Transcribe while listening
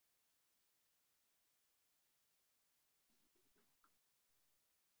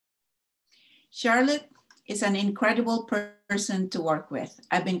Charlotte is an incredible person to work with.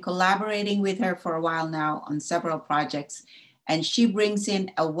 I've been collaborating with her for a while now on several projects, and she brings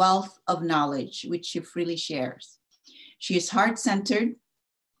in a wealth of knowledge, which she freely shares. She is heart-centered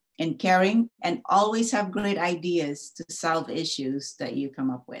and caring and always have great ideas to solve issues that you come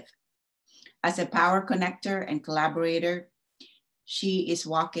up with. As a power connector and collaborator, she is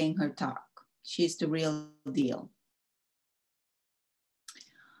walking her talk. She's the real deal.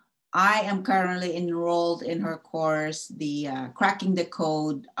 I am currently enrolled in her course, the Cracking the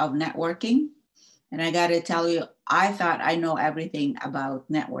Code of Networking. And I gotta tell you, I thought I know everything about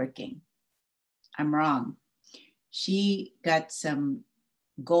networking. I'm wrong. She got some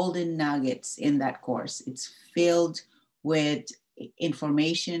golden nuggets in that course. It's filled with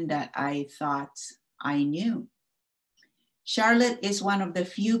information that I thought I knew. Charlotte is one of the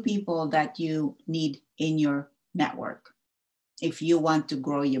few people that you need in your network if you want to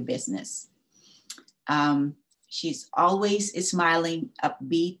grow your business. She's always smiling,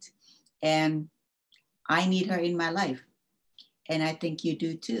 upbeat, and I need her in my life. And I think you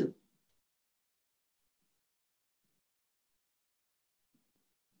do too.